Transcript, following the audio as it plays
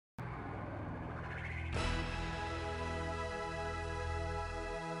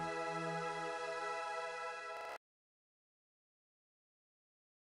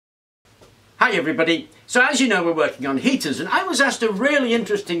Hi everybody. So as you know, we're working on heaters, and I was asked a really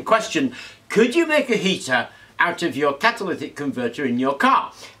interesting question. Could you make a heater out of your catalytic converter in your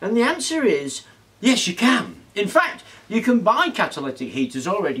car? And the answer is yes, you can. In fact, you can buy catalytic heaters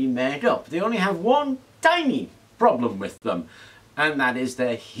already made up. They only have one tiny problem with them, and that is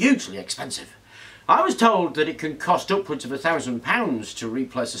they're hugely expensive. I was told that it can cost upwards of £1,000 to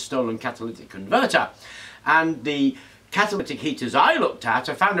replace a stolen catalytic converter, and the catalytic heaters I looked at,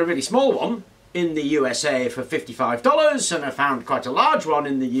 I found a really small one in the USA for $55, and I found quite a large one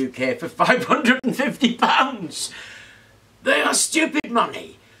in the UK for £550. They are stupid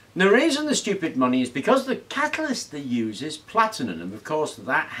money. And the reason they're stupid money is because the catalyst they use is platinum, and of course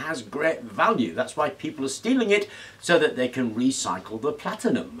that has great value. That's why people are stealing it, so that they can recycle the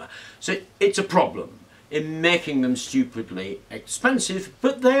platinum. So it's a problem in making them stupidly expensive,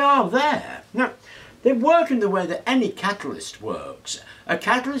 but they are there. Now, they work in the way that any catalyst works. A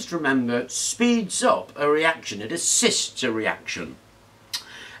catalyst, remember, speeds up a reaction. It assists a reaction.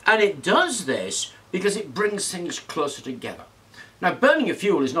 And it does this because it brings things closer together. Now, burning a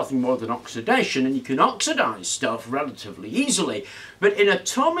fuel is nothing more than oxidation, and you can oxidize stuff relatively easily. But in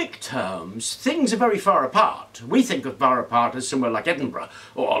atomic terms, things are very far apart. We think of far apart as somewhere like Edinburgh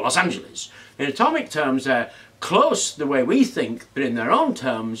or Los Angeles. In atomic terms, they're close the way we think, but in their own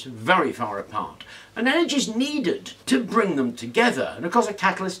terms, very far apart. And energy is needed to bring them together. And of course a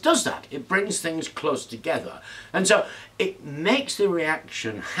catalyst does that. It brings things close together. And so it makes the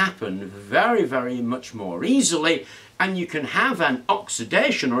reaction happen very, very much more easily. And you can have an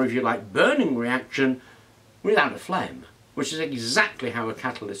oxidation, or if you like, burning reaction without a flame, which is exactly how a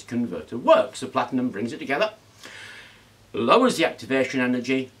catalyst converter works. The platinum brings it together, lowers the activation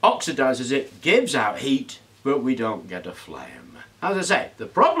energy, oxidizes it, gives out heat, but we don't get a flame. As I say, the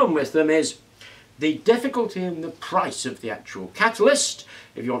problem with them is the difficulty in the price of the actual catalyst.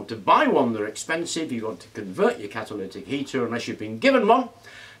 If you want to buy one, they're expensive. If you want to convert your catalytic heater, unless you've been given one,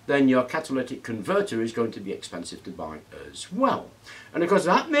 then your catalytic converter is going to be expensive to buy as well. And of course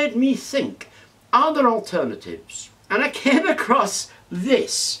that made me think, are there alternatives? And I came across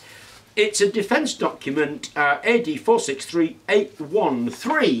this. It's a defence document, AD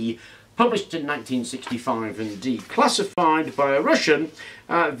 463813, published in 1965 and declassified by a Russian,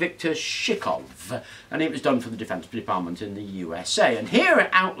 Viktor Shikov, and it was done for the Defense Department in the USA. And here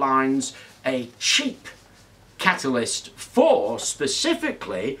it outlines a cheap catalyst for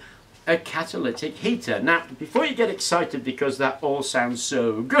specifically a catalytic heater. Now, before you get excited because that all sounds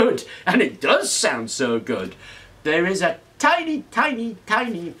so good, and it does sound so good, there is a tiny, tiny,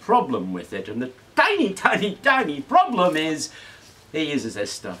 tiny problem with it. And the tiny, tiny, tiny problem is it uses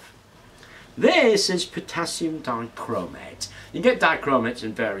this stuff. This is potassium dichromate. You get dichromates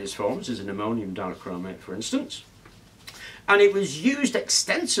in various forms. There's an ammonium dichromate, for instance. And it was used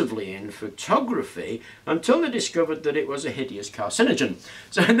extensively in photography until they discovered that it was a hideous carcinogen.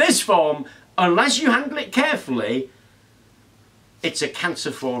 So in this form, unless you handle it carefully, it's a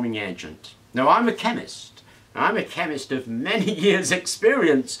cancer-forming agent. Now, I'm a chemist. I'm a chemist of many years'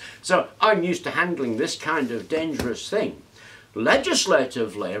 experience, so I'm used to handling this kind of dangerous thing.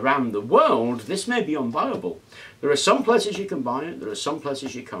 Legislatively around the world, this may be unviable. There are some places you can buy it, there are some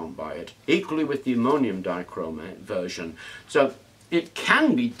places you can't buy it, equally with the ammonium dichromate version. So it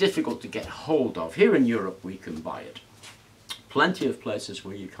can be difficult to get hold of. Here in Europe we can buy it. Plenty of places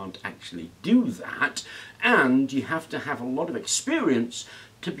where you can't actually do that, and you have to have a lot of experience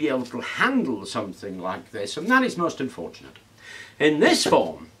to be able to handle something like this, and that is most unfortunate. In this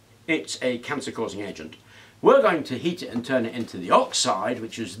form, it's a cancer-causing agent. We're going to heat it and turn it into the oxide,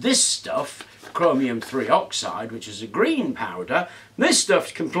 which is this stuff, chromium-3 oxide, which is a green powder. This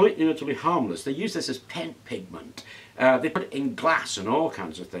stuff's completely and utterly harmless. They use this as paint pigment. They put it in glass and all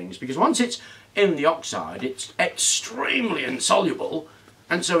kinds of things, because once it's in the oxide, it's extremely insoluble,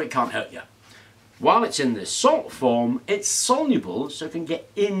 and so it can't hurt you. While it's in this salt form, it's soluble, so it can get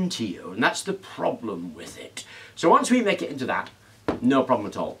into you, and that's the problem with it. So once we make it into that, no problem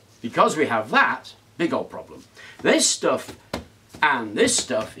at all. Because we have that, big old problem. This stuff and this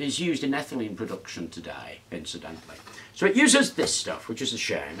stuff is used in ethylene production today, incidentally. So it uses this stuff, which is a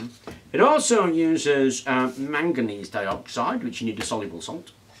shame. It also uses manganese dioxide, which you need a soluble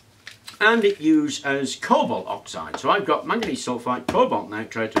salt. And it uses cobalt oxide. So I've got manganese sulfite, cobalt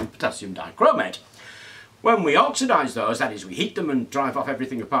nitrate and potassium dichromate. When we oxidize those, that is, we heat them and drive off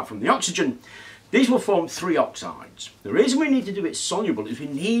everything apart from the oxygen, these will form 3 oxides. The reason we need to do it soluble is we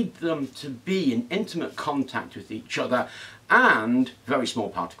need them to be in intimate contact with each other and very small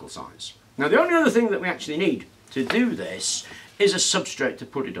particle size. Now, the only other thing that we actually need to do this is a substrate to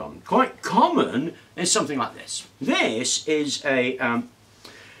put it on. Quite common is something like this. This is a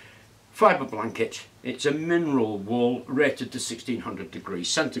fibre blanket. It's a mineral wool rated to 1600 degrees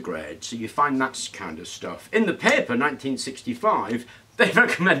centigrade, so you find that kind of stuff. In the paper, 1965, they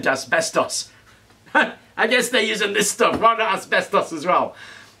recommend asbestos. I guess they're using this stuff, why not asbestos as well?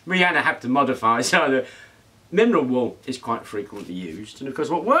 We kind of have to modify, so the mineral wool is quite frequently used. And of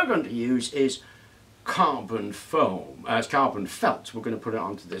course what we're going to use is carbon foam, carbon felt. We're going to put it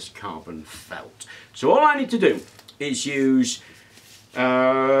onto this carbon felt. So all I need to do is use,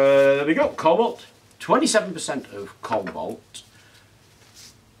 there we go, cobalt, 27% of cobalt,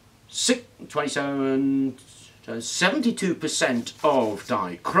 72% of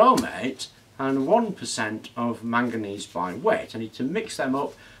dichromate, and 1% of manganese by weight. I need to mix them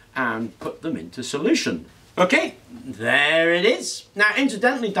up and put them into solution. Okay, there it is. Now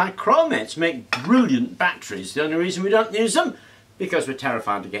incidentally, dichromates make brilliant batteries. The only reason we don't use them, because we're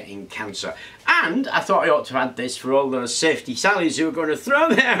terrified of getting cancer. And I thought I ought to add this for all those safety Sallys who are going to throw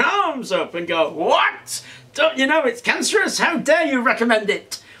their arms up and go, "What? Don't you know it's cancerous? How dare you recommend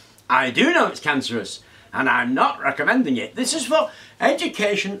it?" I do know it's cancerous, and I'm not recommending it. This is for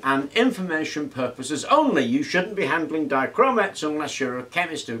education and information purposes only. You shouldn't be handling dichromates unless you're a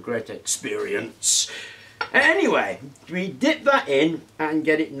chemist of great experience. Anyway, we dip that in and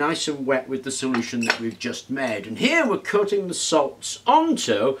get it nice and wet with the solution that we've just made. And here we're coating the salts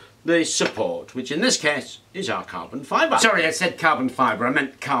onto the support, which in this case is our carbon fibre. Sorry, I said carbon fibre, I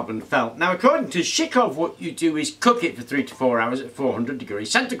meant carbon felt. Now according to Shikov, what you do is cook it for 3 to 4 hours at 400 degrees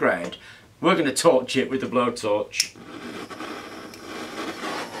centigrade. We're going to torch it with a blowtorch.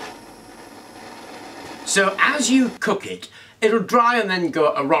 So as you cook it, it'll dry and then go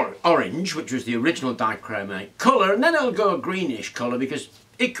orange, which was the original dichromate colour, and then it'll go a greenish colour because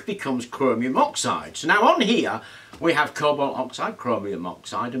it becomes chromium oxide. So now on here we have cobalt oxide, chromium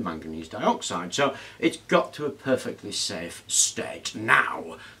oxide and manganese dioxide. So it's got to a perfectly safe state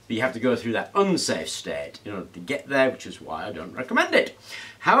now. But you have to go through that unsafe state in order to get there, which is why I don't recommend it.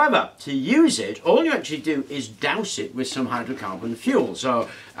 However, to use it, all you actually do is douse it with some hydrocarbon fuel. So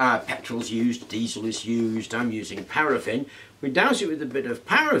petrol's used, diesel is used, I'm using paraffin. We douse it with a bit of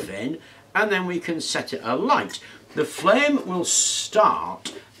paraffin and then we can set it alight. The flame will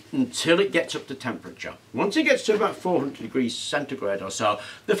start until it gets up to temperature. Once it gets to about 400 degrees centigrade or so,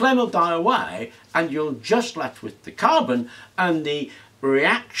 the flame will die away and you're just left with the carbon, and the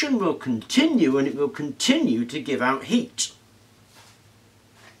reaction will continue and it will continue to give out heat.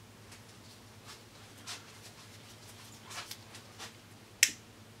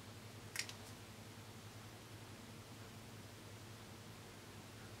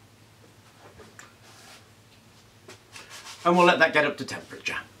 And we'll let that get up to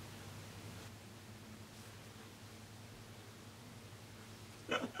temperature.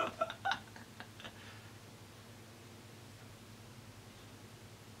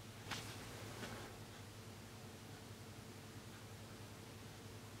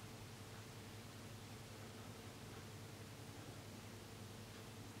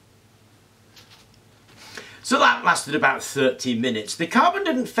 So that lasted about 30 minutes. The carbon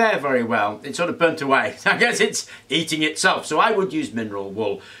didn't fare very well. It sort of burnt away. I guess it's eating itself. So I would use mineral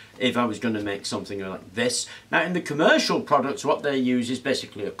wool if I was going to make something like this. Now in the commercial products, what they use is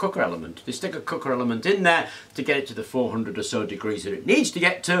basically a cooker element. They stick a cooker element in there to get it to the 400 or so degrees that it needs to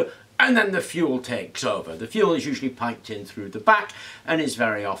get to, and then the fuel takes over. The fuel is usually piped in through the back and is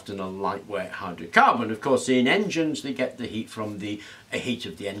very often a lightweight hydrocarbon. Of course, in engines, they get the heat from the heat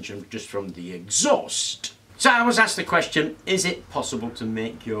of the engine just from the exhaust. So I was asked the question, is it possible to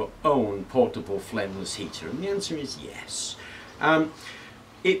make your own portable flameless heater? And the answer is yes.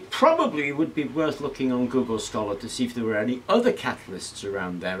 It probably would be worth looking on Google Scholar to see if there were any other catalysts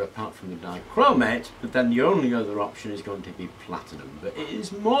around there apart from the dichromate, but then the only other option is going to be platinum. But it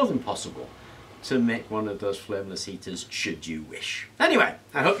is more than possible to make one of those flameless heaters should you wish. Anyway,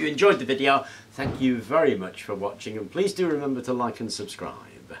 I hope you enjoyed the video. Thank you very much for watching, and please do remember to like and subscribe.